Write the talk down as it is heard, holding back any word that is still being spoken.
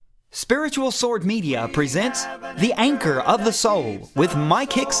Spiritual Sword Media presents The Anchor of the Soul with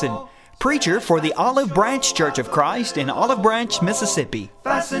Mike Hickson, preacher for the Olive Branch Church of Christ in Olive Branch, Mississippi.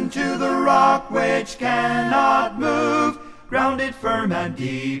 Fastened to the rock which cannot move, grounded firm and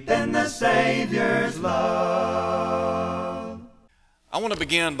deep in the Savior's love. I want to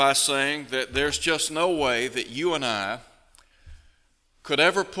begin by saying that there's just no way that you and I could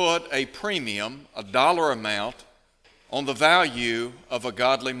ever put a premium, a dollar amount, on the value of a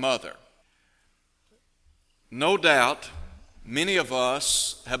godly mother. No doubt, many of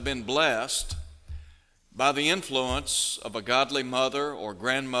us have been blessed by the influence of a godly mother or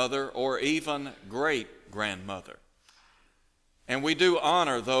grandmother or even great-grandmother. And we do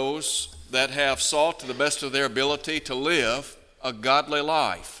honor those that have sought to the best of their ability to live a godly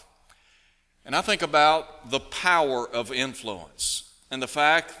life. And I think about the power of influence and the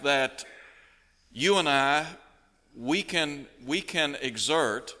fact that you and I, we can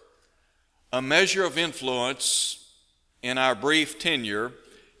exert a measure of influence in our brief tenure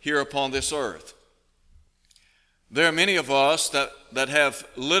here upon this earth. There are many of us that have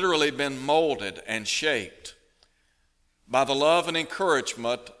literally been molded and shaped by the love and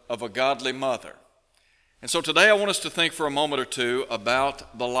encouragement of a godly mother. And so today I want us to think for a moment or two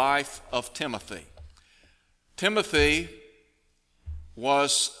about the life of Timothy. Timothy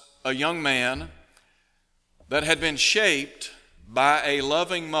was a young man that had been shaped by a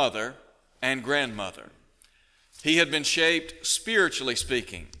loving mother and grandmother. He had been shaped, spiritually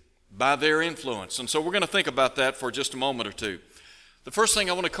speaking, by their influence. And so we're going to think about that for just a moment or two. The first thing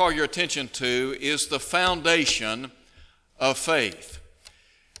I want to call your attention to is the foundation of faith.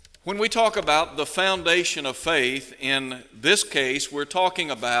 When we talk about the foundation of faith, in this case, we're talking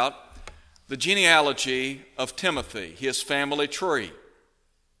about the genealogy of Timothy, his family tree.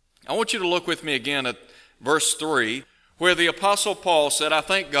 I want you to look with me again at verse 3, where the Apostle Paul said, "I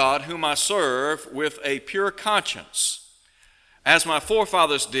thank God whom I serve with a pure conscience, as my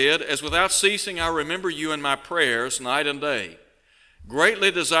forefathers did, as without ceasing I remember you in my prayers night and day,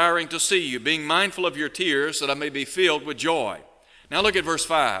 greatly desiring to see you, being mindful of your tears, that I may be filled with joy." Now look at verse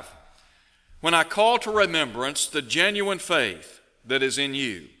 5. "When I call to remembrance the genuine faith that is in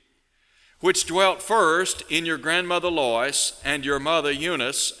you, which dwelt first in your grandmother Lois and your mother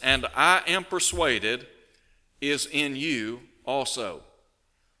Eunice, and I am persuaded is in you also."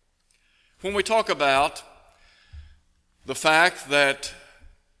 When we talk about the fact that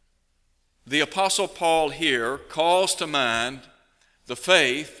the Apostle Paul here calls to mind the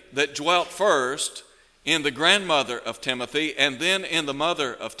faith that dwelt first in the grandmother of Timothy and then in the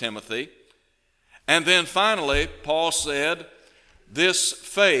mother of Timothy, and then finally Paul said this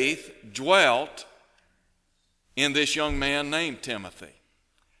faith dwelt in this young man named Timothy.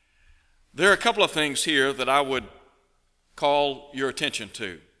 There are a couple of things here that I would call your attention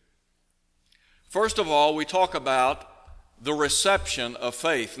to. First of all, we talk about the reception of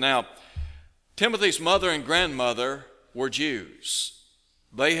faith. Now, Timothy's mother and grandmother were Jews.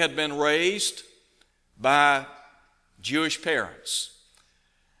 They had been raised by Jewish parents.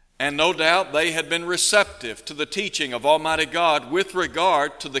 And no doubt they had been receptive to the teaching of Almighty God with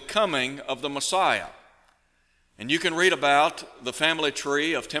regard to the coming of the Messiah. And you can read about the family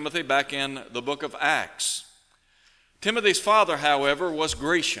tree of Timothy back in the book of Acts. Timothy's father, however, was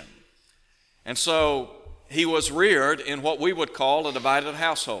Grecian. And so he was reared in what we would call a divided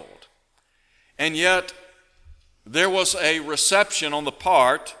household. And yet there was a reception on the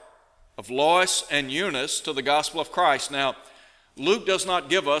part of Lois and Eunice to the gospel of Christ. Now, Luke does not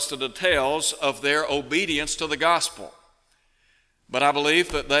give us the details of their obedience to the gospel. But I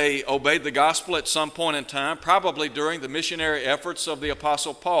believe that they obeyed the gospel at some point in time, probably during the missionary efforts of the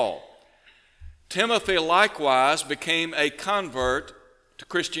Apostle Paul. Timothy likewise became a convert to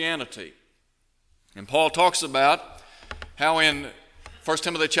Christianity. And Paul talks about how in 1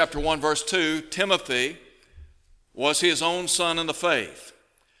 Timothy chapter 1, verse 2, Timothy was his own son in the faith.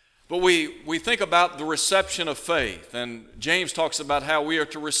 But we think about the reception of faith, and James talks about how we are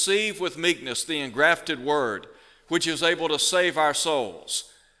to receive with meekness the engrafted word, which is able to save our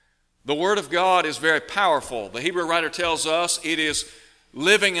souls. The Word of God is very powerful. The Hebrew writer tells us it is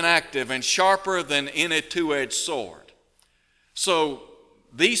living and active and sharper than any two-edged sword. So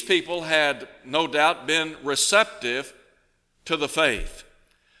these people had no doubt been receptive to the faith.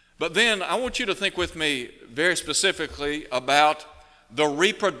 But then I want you to think with me very specifically about the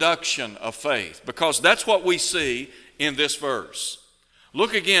reproduction of faith, because that's what we see in this verse.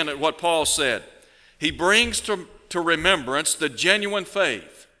 Look again at what Paul said. He brings to remembrance the genuine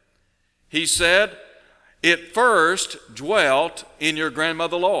faith. He said, it first dwelt in your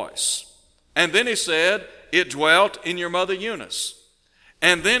grandmother Lois. And then he said, it dwelt in your mother Eunice.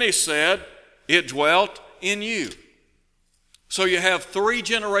 And then he said, it dwelt in you. So you have 3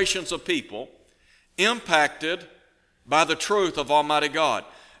 generations of people impacted by the truth of Almighty God.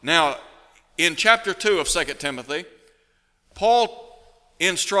 Now, in chapter 2 of 2 Timothy, Paul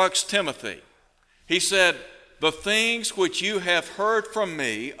instructs Timothy. He said, the things which you have heard from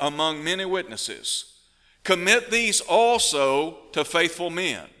me among many witnesses, commit these also to faithful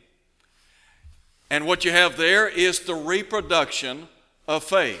men. And what you have there is the reproduction of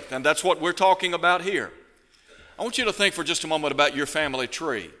faith. And that's what we're talking about here. I want you to think for just a moment about your family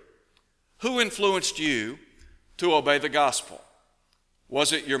tree. Who influenced you to obey the gospel?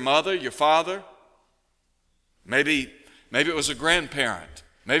 Was it your mother, your father? Maybe it was a grandparent.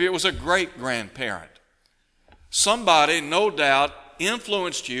 Maybe it was a great-grandparent. Somebody, no doubt,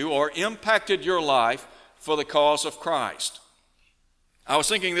 influenced you or impacted your life for the cause of Christ. I was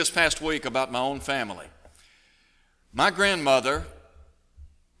thinking this past week about my own family. My grandmother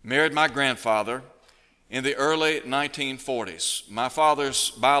married my grandfather in the early 1940s. My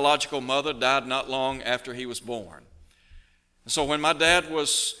father's biological mother died not long after he was born. So when my dad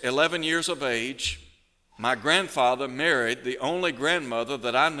was 11 years of age, my grandfather married the only grandmother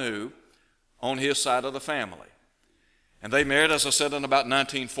that I knew on his side of the family. And they married, as I said, in about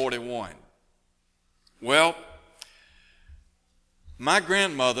 1941. Well, my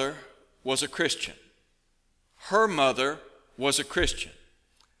grandmother was a Christian. Her mother was a Christian.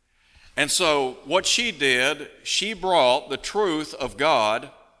 And so what she did, she brought the truth of God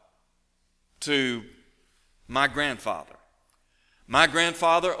to my grandfather. My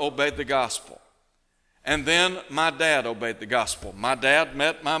grandfather obeyed the gospel. And then my dad obeyed the gospel. My dad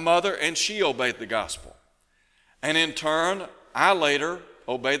met my mother and she obeyed the gospel. And in turn, I later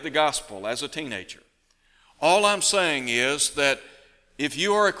obeyed the gospel as a teenager. All I'm saying is that if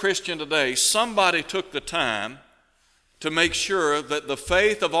you are a Christian today, somebody took the time to make sure that the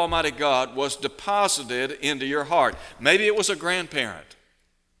faith of Almighty God was deposited into your heart. Maybe it was a grandparent.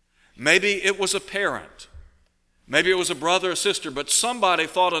 Maybe it was a parent. Maybe it was a brother or sister, but somebody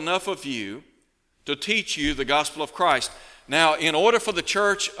thought enough of you to teach you the gospel of Christ. Now, in order for the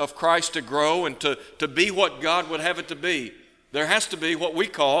church of Christ to grow and to be what God would have it to be, there has to be what we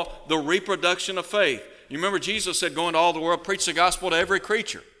call the reproduction of faith. You remember Jesus said, go into all the world, preach the gospel to every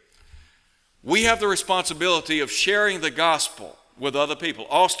creature. We have the responsibility of sharing the gospel with other people.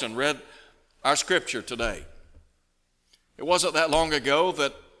 Austin read our scripture today. It wasn't that long ago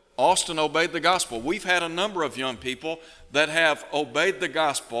that Austin obeyed the gospel. We've had a number of young people that have obeyed the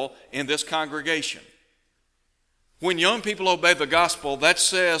gospel in this congregation. When young people obey the gospel, that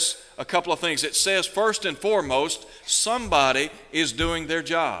says a couple of things. It says, first and foremost, somebody is doing their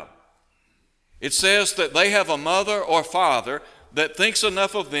job. It says that they have a mother or father that thinks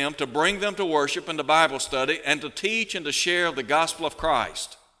enough of them to bring them to worship and to Bible study and to teach and to share the gospel of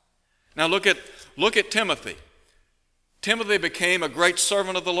Christ. Now look at Timothy. Timothy became a great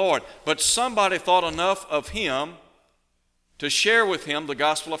servant of the Lord, but somebody thought enough of him to share with him the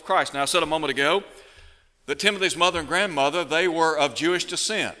gospel of Christ. Now I said a moment ago that Timothy's mother and grandmother, they were of Jewish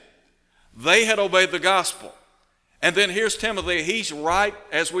descent. They had obeyed the gospel. And then here's Timothy, he's ripe,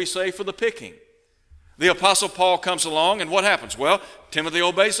 as we say, for the picking. The Apostle Paul comes along, and what happens? Well, Timothy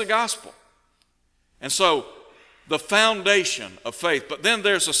obeys the gospel. And so, the foundation of faith. But then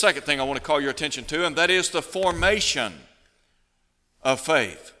there's a second thing I want to call your attention to, and that is the formation of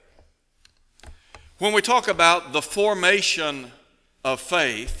faith. When we talk about the formation of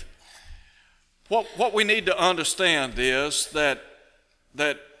faith, what we need to understand is that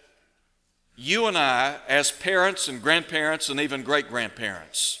you and I, as parents and grandparents and even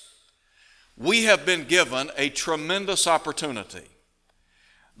great-grandparents, we have been given a tremendous opportunity.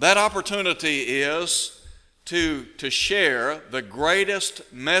 That opportunity is to share the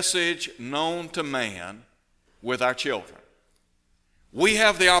greatest message known to man with our children. We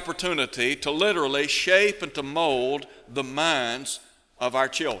have the opportunity to literally shape and to mold the minds of our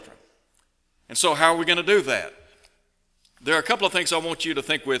children. And so how are we going to do that? There are a couple of things I want you to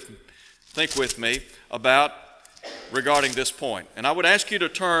think with me about regarding this point. And I would ask you to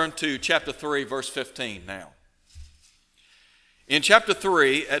turn to chapter 3, verse 15 now. In chapter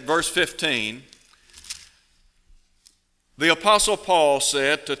 3, at verse 15, the Apostle Paul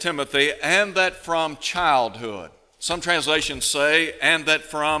said to Timothy, and that from childhood. Some translations say, and that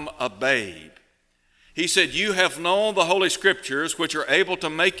from a babe. He said, you have known the Holy Scriptures, which are able to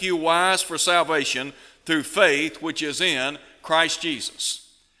make you wise for salvation through faith, which is in Christ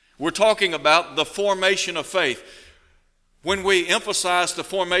Jesus. We're talking about the formation of faith. When we emphasize the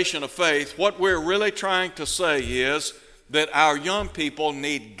formation of faith, what we're really trying to say is that our young people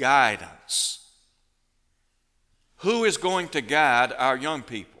need guidance. who is going to guide our young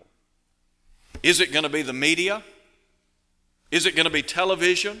people? Is it going to be the media? Is it going to be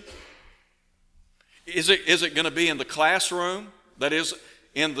television? Is it going to be in the classroom, that is,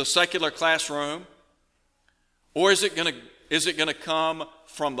 in the secular classroom? Or is it going to come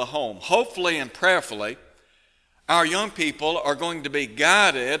from the home? Hopefully and prayerfully, our young people are going to be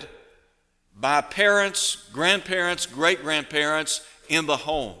guided by parents, grandparents, great-grandparents in the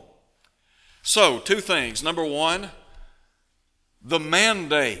home. So, two things. Number one, the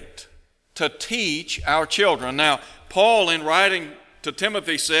mandate to teach our children. Now, Paul, in writing to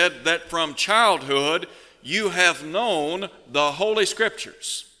Timothy, said that from childhood you have known the Holy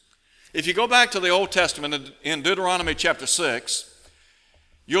Scriptures. If you go back to the Old Testament in Deuteronomy chapter 6,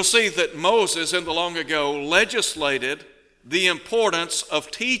 you'll see that Moses in the long ago legislated the importance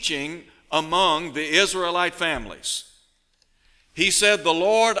of teaching among the Israelite families. He said, the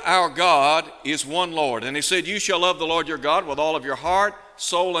Lord our God is one Lord. And he said, you shall love the Lord your God with all of your heart,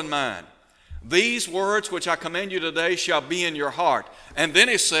 soul, and mind. These words which I command you today shall be in your heart. And then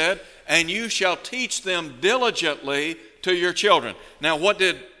he said, and you shall teach them diligently to your children. Now, what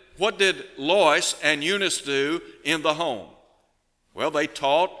did Lois and Eunice do in the home? Well, they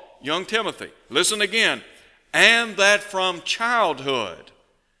taught young Timothy. Listen again. And that from childhood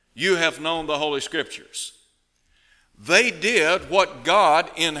you have known the Holy Scriptures. They did what God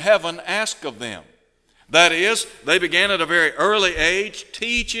in heaven asked of them. That is, they began at a very early age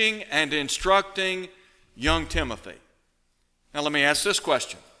teaching and instructing young Timothy. Now let me ask this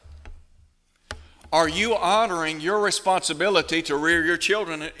question. Are you honoring your responsibility to rear your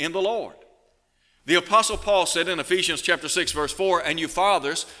children in the Lord? The Apostle Paul said in Ephesians chapter 6, verse 4, and you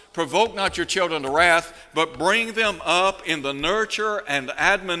fathers, provoke not your children to wrath, but bring them up in the nurture and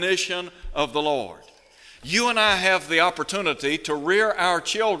admonition of the Lord. You and I have the opportunity to rear our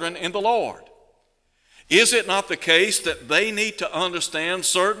children in the Lord. Is it not the case that they need to understand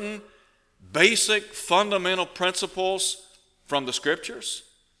certain basic fundamental principles from the Scriptures?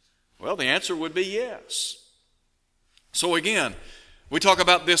 Well, the answer would be yes. So again, we talk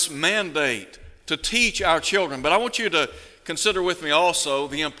about this mandate to teach our children, but I want you to consider with me also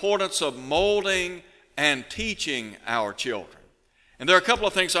the importance of molding and teaching our children. And there are a couple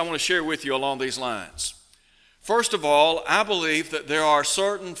of things I want to share with you along these lines. First of all, I believe that there are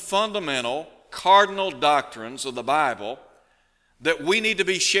certain fundamental cardinal doctrines of the Bible that we need to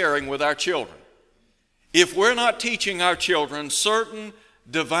be sharing with our children. If we're not teaching our children certain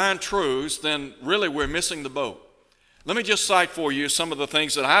divine truths, then really we're missing the boat. Let me just cite for you some of the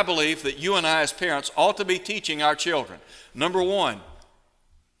things that I believe that you and I as parents ought to be teaching our children. Number one,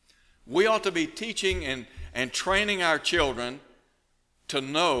 we ought to be teaching and training our children to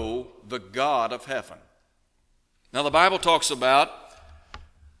know the God of heaven. Now the Bible talks about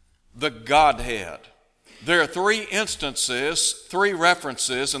the Godhead. There are three instances, three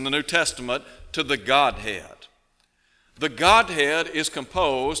references in the New Testament to the Godhead. The Godhead is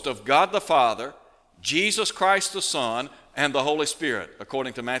composed of God the Father, Jesus Christ the Son, and the Holy Spirit,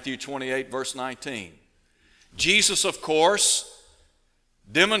 according to Matthew 28, verse 19. Jesus, of course,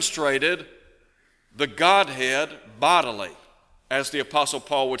 demonstrated the Godhead bodily, as the Apostle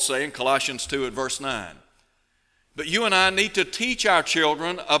Paul would say in Colossians 2 at verse 9. But you and I need to teach our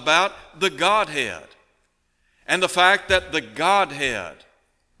children about the Godhead and the fact that the Godhead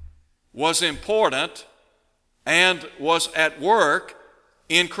was important and was at work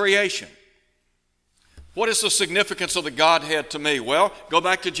in creation. What is the significance of the Godhead to me? Well, go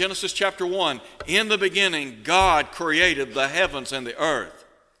back to Genesis chapter 1. In the beginning, God created the heavens and the earth.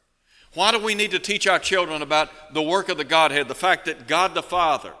 Why do we need to teach our children about the work of the Godhead? The fact that God the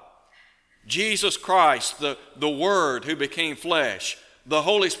Father, Jesus Christ, the Word who became flesh, the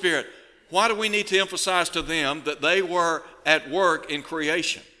Holy Spirit, why do we need to emphasize to them that they were at work in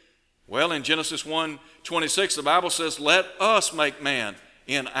creation? Well, in Genesis 1:26, the Bible says, let us make man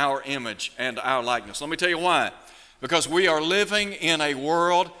in our image and our likeness. Let me tell you why. Because we are living in a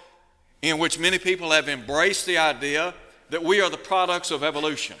world in which many people have embraced the idea that we are the products of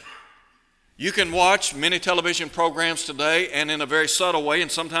evolution. You can watch many television programs today, and in a very subtle way, and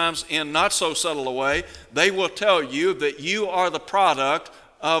sometimes in not so subtle a way, they will tell you that you are the product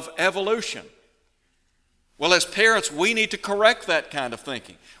of evolution. Well, as parents, we need to correct that kind of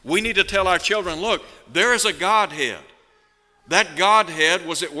thinking. We need to tell our children, look, there is a Godhead. That Godhead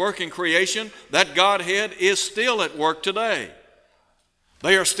was at work in creation. That Godhead is still at work today.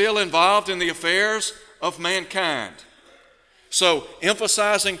 They are still involved in the affairs of mankind. So,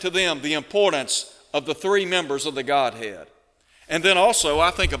 emphasizing to them the importance of the three members of the Godhead. And then also,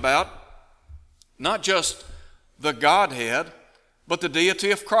 I think about not just the Godhead, but the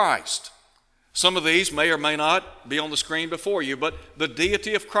deity of Christ. Some of these may or may not be on the screen before you, but the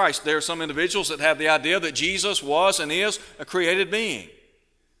deity of Christ. There are some individuals that have the idea that Jesus was and is a created being.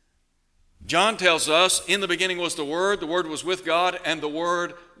 John tells us, in the beginning was the Word was with God, and the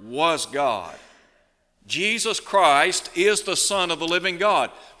Word was God. Jesus Christ is the Son of the living God.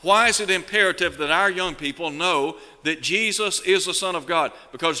 Why is it imperative that our young people know that Jesus is the Son of God?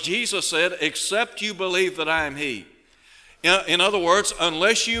 Because Jesus said, except you believe that I am He. In other words,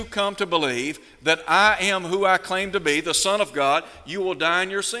 unless you come to believe that I am who I claim to be, the Son of God, you will die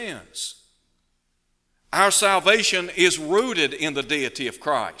in your sins. Our salvation is rooted in the deity of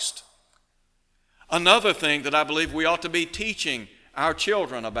Christ. Another thing that I believe we ought to be teaching our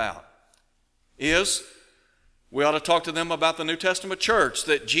children about is we ought to talk to them about the New Testament church,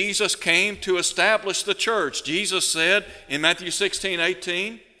 that Jesus came to establish the church. Jesus said in Matthew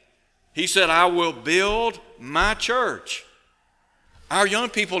 16:18, He said, I will build my church. Our young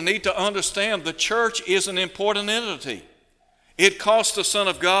people need to understand the church is an important entity. It cost the Son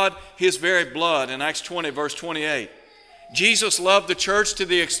of God His very blood in Acts 20, verse 28. Jesus loved the church to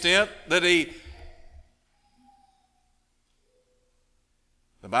the extent that the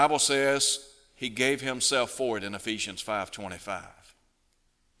Bible says He gave Himself for it in Ephesians 5:25.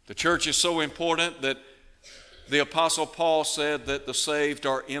 The church is so important that the Apostle Paul said that the saved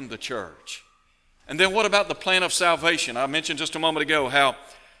are in the church. And then what about the plan of salvation? I mentioned just a moment ago how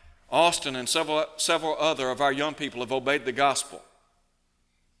Austin and several other of our young people have obeyed the gospel.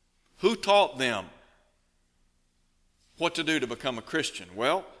 Who taught them what to do to become a Christian?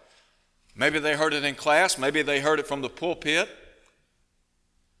 Well, maybe they heard it in class. Maybe they heard it from the pulpit.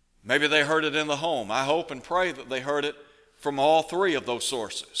 Maybe they heard it in the home. I hope and pray that they heard it from all three of those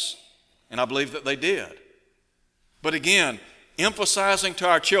sources. And I believe that they did. But again, emphasizing to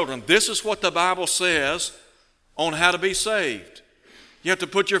our children, this is what the Bible says on how to be saved. You have to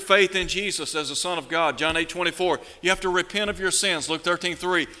put your faith in Jesus as the Son of God, John 8:24. You have to repent of your sins, Luke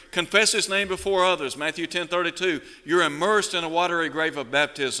 13:3. Confess His name before others, Matthew 10:32. You're immersed in a watery grave of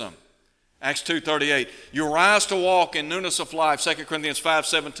baptism, Acts 2:38. You rise to walk in newness of life, 2 Corinthians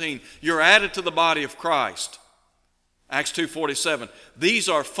 5:17. You're added to the body of Christ, Acts 2:47. These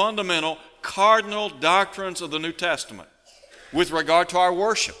are fundamental, cardinal doctrines of the New Testament with regard to our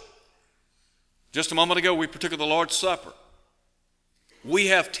worship. Just a moment ago, we partook of the Lord's Supper. We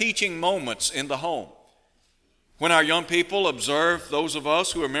have teaching moments in the home. When our young people observe those of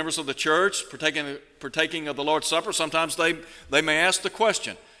us who are members of the church partaking of the Lord's Supper, sometimes they may ask the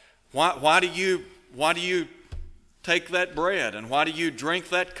question, why do you take that bread and why do you drink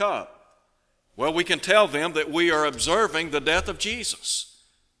that cup? Well, we can tell them that we are observing the death of Jesus.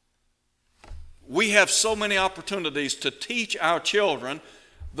 We have so many opportunities to teach our children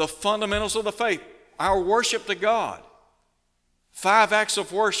the fundamentals of the faith, our worship to God. 5 acts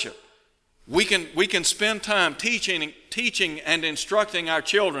of worship. We can spend time teaching and instructing our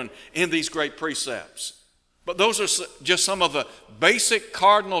children in these great precepts. But those are just some of the basic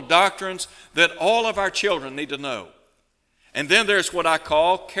cardinal doctrines that all of our children need to know. And then there's what I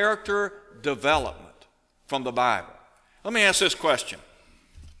call character development from the Bible. Let me ask this question.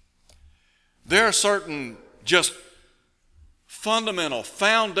 There are certain just fundamental,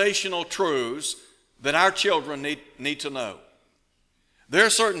 foundational truths that our children need to know. There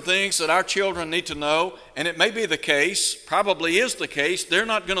are certain things that our children need to know, and it may be the case, probably is the case, they're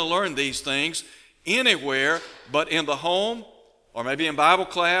not going to learn these things anywhere but in the home or maybe in Bible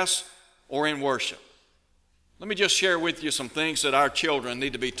class or in worship. Let me just share with you some things that our children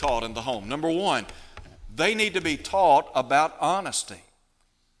need to be taught in the home. Number one, they need to be taught about honesty.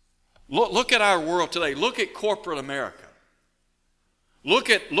 Look at our world today. Look at corporate America. Look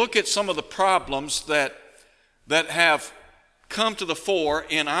at some of the problems that have come to the fore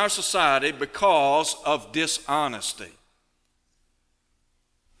in our society because of dishonesty.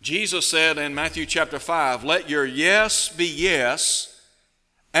 Jesus said in Matthew chapter 5, let your yes be yes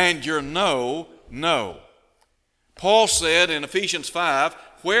and your no, no. Paul said in Ephesians 5,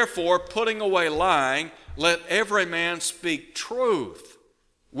 wherefore, putting away lying, let every man speak truth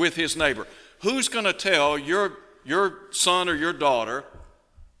with his neighbor. Who's going to tell your son or your daughter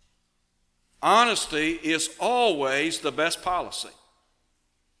honesty is always the best policy?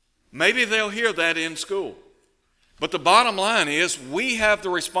 Maybe they'll hear that in school. But the bottom line is we have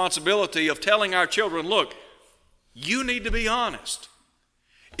the responsibility of telling our children, look, you need to be honest.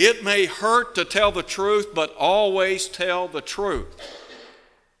 It may hurt to tell the truth, but always tell the truth.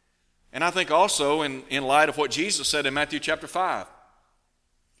 And I think also in light of what Jesus said in Matthew chapter 5,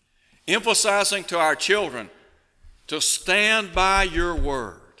 emphasizing to our children to stand by your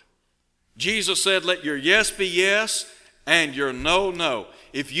word. Jesus said, let your yes be yes and your no, no.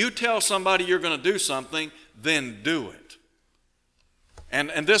 If you tell somebody you're going to do something, then do it.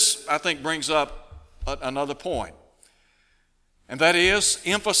 And this, I think, brings up another point. And that is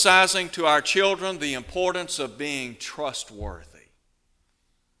emphasizing to our children the importance of being trustworthy.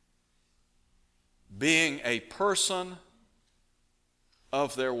 Being a person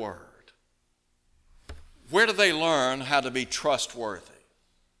of their word. Where do they learn how to be trustworthy?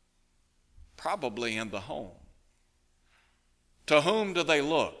 Probably in the home. To whom do they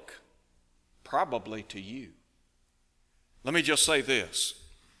look? Probably to you. Let me just say this.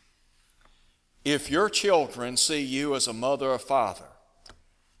 If your children see you as a mother or father,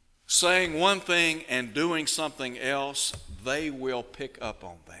 saying one thing and doing something else, they will pick up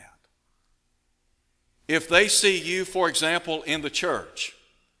on that. If they see you, for example, in the church,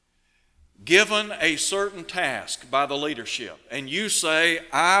 given a certain task by the leadership, and you say,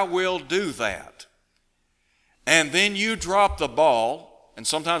 I will do that, and then you drop the ball, and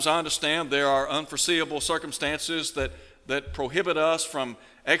sometimes I understand there are unforeseeable circumstances that prohibit us from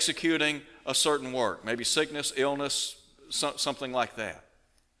executing a certain work, maybe sickness, illness, something like that.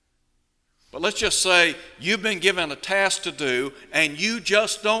 But let's just say you've been given a task to do, and you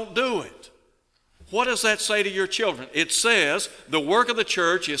just don't do it. What does that say to your children? It says the work of the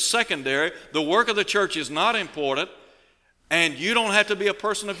church is secondary, the work of the church is not important, and you don't have to be a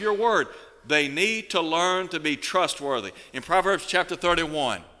person of your word. They need to learn to be trustworthy. In Proverbs chapter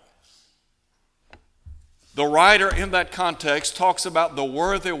 31, the writer in that context talks about the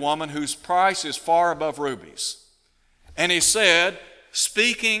worthy woman whose price is far above rubies. And he said,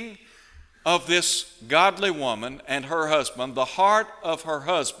 speaking of this godly woman and her husband, the heart of her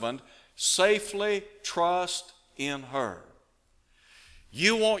husband safely trust in her.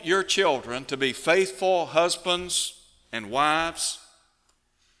 You want your children to be faithful husbands and wives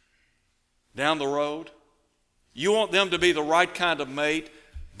down the road? You want them to be the right kind of mate?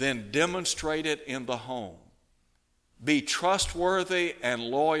 Then demonstrate it in the home. Be trustworthy and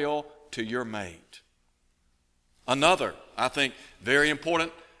loyal to your mate. Another, I think, very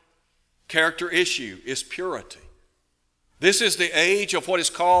important character issue is purity. This is the age of what is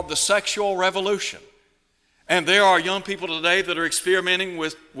called the sexual revolution. And there are young people today that are experimenting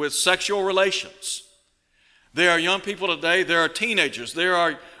with sexual relations. There are young people today, there are teenagers,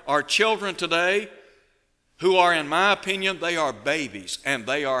 there are children today who are, in my opinion, they are babies, and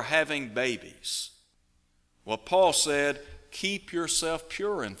they are having babies. Well, Paul said, keep yourself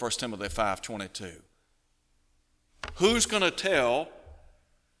pure in 1 Timothy 5:22. Who's going to tell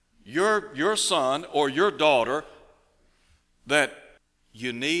your son or your daughter that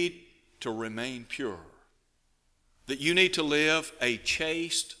you need to remain pure, that you need to live a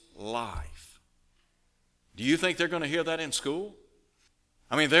chaste life? Do you think they're going to hear that in school?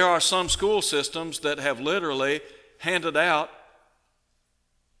 I mean, there are some school systems that have literally handed out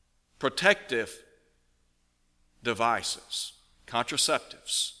protective devices,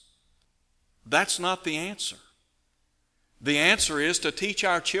 contraceptives. That's not the answer. The answer is to teach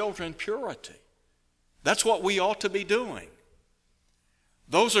our children purity. That's what we ought to be doing.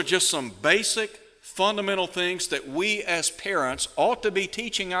 Those are just some basic, fundamental things that we as parents ought to be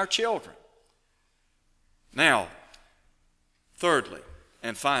teaching our children. Now, thirdly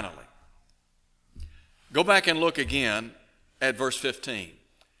and finally, go back and look again at verse 15.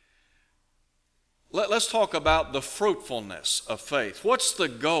 Let's talk about the fruitfulness of faith. What's the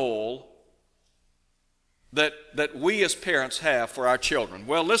goal that we as parents have for our children?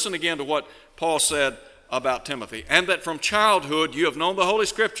 Well, listen again to what Paul said about Timothy. And that from childhood you have known the Holy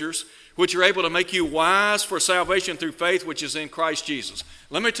Scriptures, which are able to make you wise for salvation through faith which is in Christ Jesus.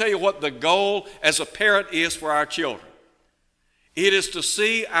 Let me tell you what the goal as a parent is for our children. It is to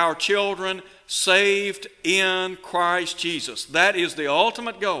see our children saved in Christ Jesus. That is the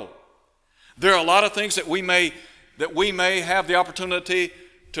ultimate goal. There are a lot of things that we may have the opportunity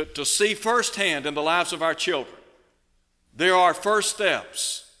to see firsthand in the lives of our children. There are first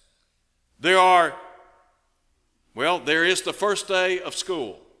steps. There is the first day of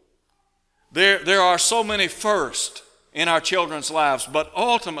school. There are so many firsts in our children's lives, but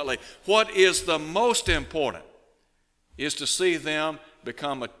ultimately, what is the most important is to see them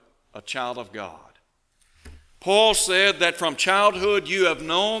become a child of God. Paul said that from childhood you have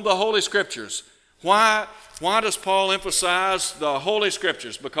known the Holy Scriptures. Why does Paul emphasize the Holy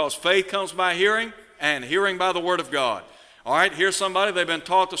Scriptures? Because faith comes by hearing, and hearing by the Word of God. All right, here's somebody, they've been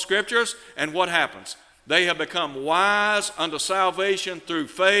taught the Scriptures, and what happens? They have become wise unto salvation through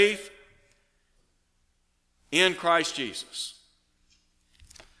faith in Christ Jesus.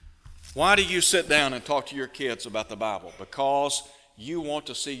 Why do you sit down and talk to your kids about the Bible? Because you want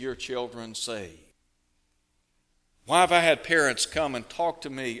to see your children saved. Why have I had parents come and talk to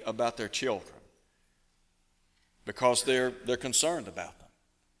me about their children? Because they're concerned about them.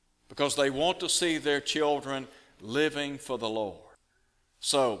 Because they want to see their children living for the Lord.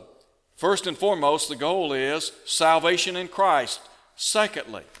 So, first and foremost, the goal is salvation in Christ.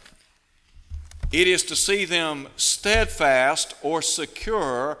 Secondly, it is to see them steadfast or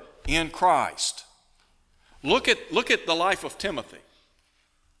secure in Christ. Look at the life of Timothy.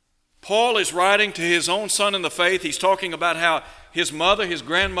 Paul is writing to his own son in the faith. He's talking about how his mother, his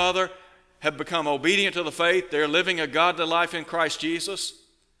grandmother, have become obedient to the faith. They're living a godly life in Christ Jesus.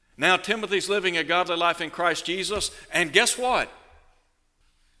 Now Timothy's living a godly life in Christ Jesus. And guess what?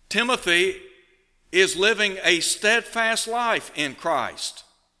 Timothy is living a steadfast life in Christ.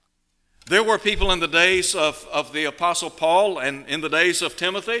 There were people in the days of the Apostle Paul and in the days of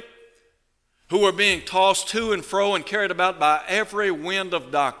Timothy who were being tossed to and fro and carried about by every wind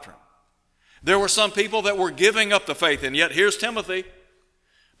of doctrine. There were some people that were giving up the faith, and yet here's Timothy.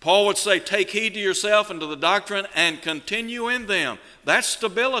 Paul would say, take heed to yourself and to the doctrine and continue in them. That's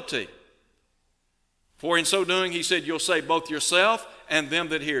stability. For in so doing, he said, you'll save both yourself and them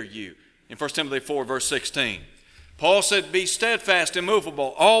that hear you. In 1 Timothy 4, verse 16. Paul said, be steadfast,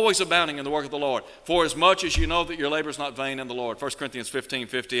 immovable, always abounding in the work of the Lord, for as much as you know that your labor is not vain in the Lord. 1 Corinthians 15,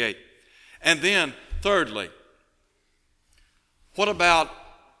 58. And then, thirdly, what about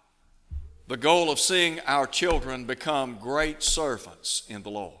the goal of seeing our children become great servants in the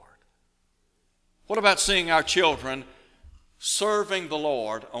Lord? What about seeing our children serving the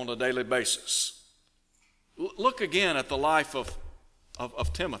Lord on a daily basis? Look again at the life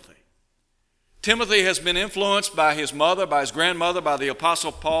of Timothy. Timothy has been influenced by his mother, by his grandmother, by the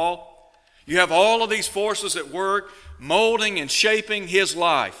Apostle Paul. You have all of these forces at work molding and shaping his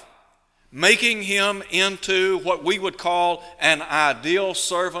life, making him into what we would call an ideal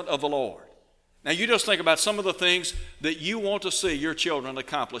servant of the Lord. Now you just think about some of the things that you want to see your children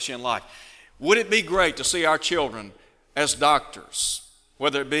accomplish in life. Would it be great to see our children as doctors,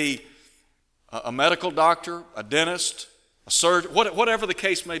 whether it be a medical doctor, a dentist, a surgeon, whatever the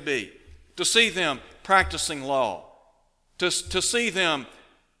case may be, to see them practicing law, to see them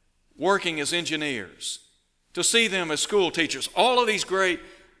working as engineers, to see them as school teachers. All of these great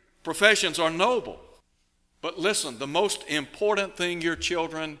professions are noble. But listen, the most important thing your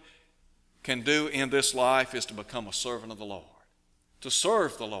children can do in this life is to become a servant of the Lord, to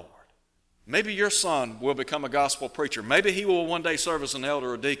serve the Lord. Maybe your son will become a gospel preacher. Maybe he will one day serve as an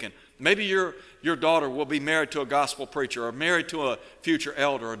elder or deacon. Maybe your daughter will be married to a gospel preacher or married to a future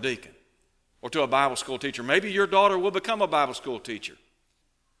elder or deacon or to a Bible school teacher. Maybe your daughter will become a Bible school teacher.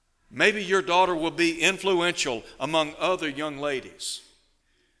 Maybe your daughter will be influential among other young ladies.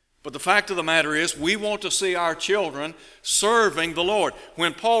 But the fact of the matter is, we want to see our children serving the Lord.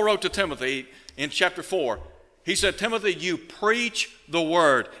 When Paul wrote to Timothy in chapter 4, he said, Timothy, you preach the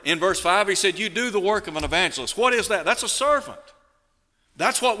word. In verse 5, he said, you do the work of an evangelist. What is that? That's a servant.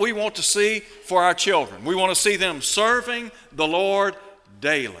 That's what we want to see for our children. We want to see them serving the Lord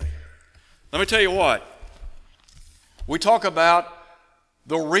daily. Let me tell you what. We talk about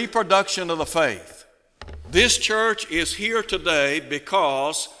the reproduction of the faith. This church is here today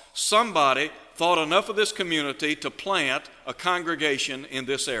because somebody thought enough of this community to plant a congregation in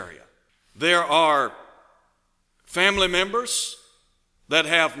this area. There are family members that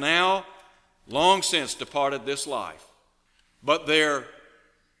have now long since departed this life, but their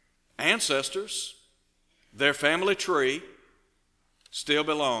ancestors, their family tree, still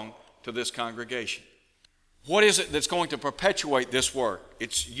belong to this congregation. What is it that's going to perpetuate this work?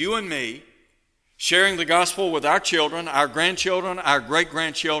 It's you and me sharing the gospel with our children, our grandchildren, our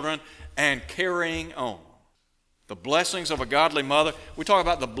great-grandchildren, and carrying on. The blessings of a godly mother. We talk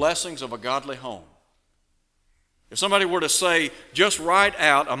about the blessings of a godly home. If somebody were to say, just write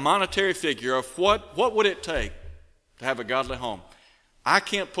out a monetary figure of what would it take to have a godly home, I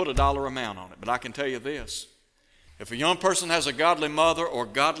can't put a dollar amount on it, but I can tell you this. If a young person has a godly mother or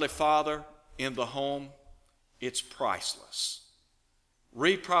godly father in the home, it's priceless.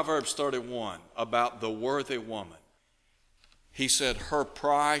 Read Proverbs 31 about the worthy woman. He said, her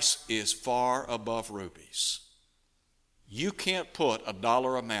price is far above rubies. You can't put a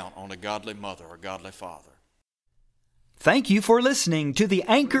dollar amount on a godly mother or godly father. Thank you for listening to The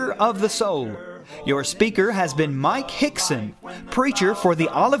Anchor of the Soul. Your speaker has been Mike Hickson, preacher for the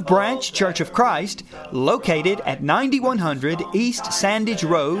Olive Branch Church of Christ, located at 9100 East Sandage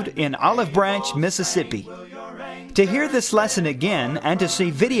Road in Olive Branch, Mississippi. To hear this lesson again and to see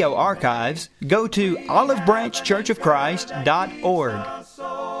video archives, go to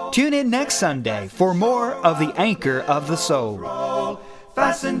olivebranchchurchofchrist.org. Tune in next Sunday for more of The Anchor of the Soul.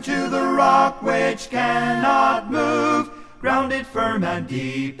 fastened to the rock which cannot move, grounded firm and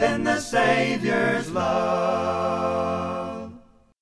deep in the Savior's love.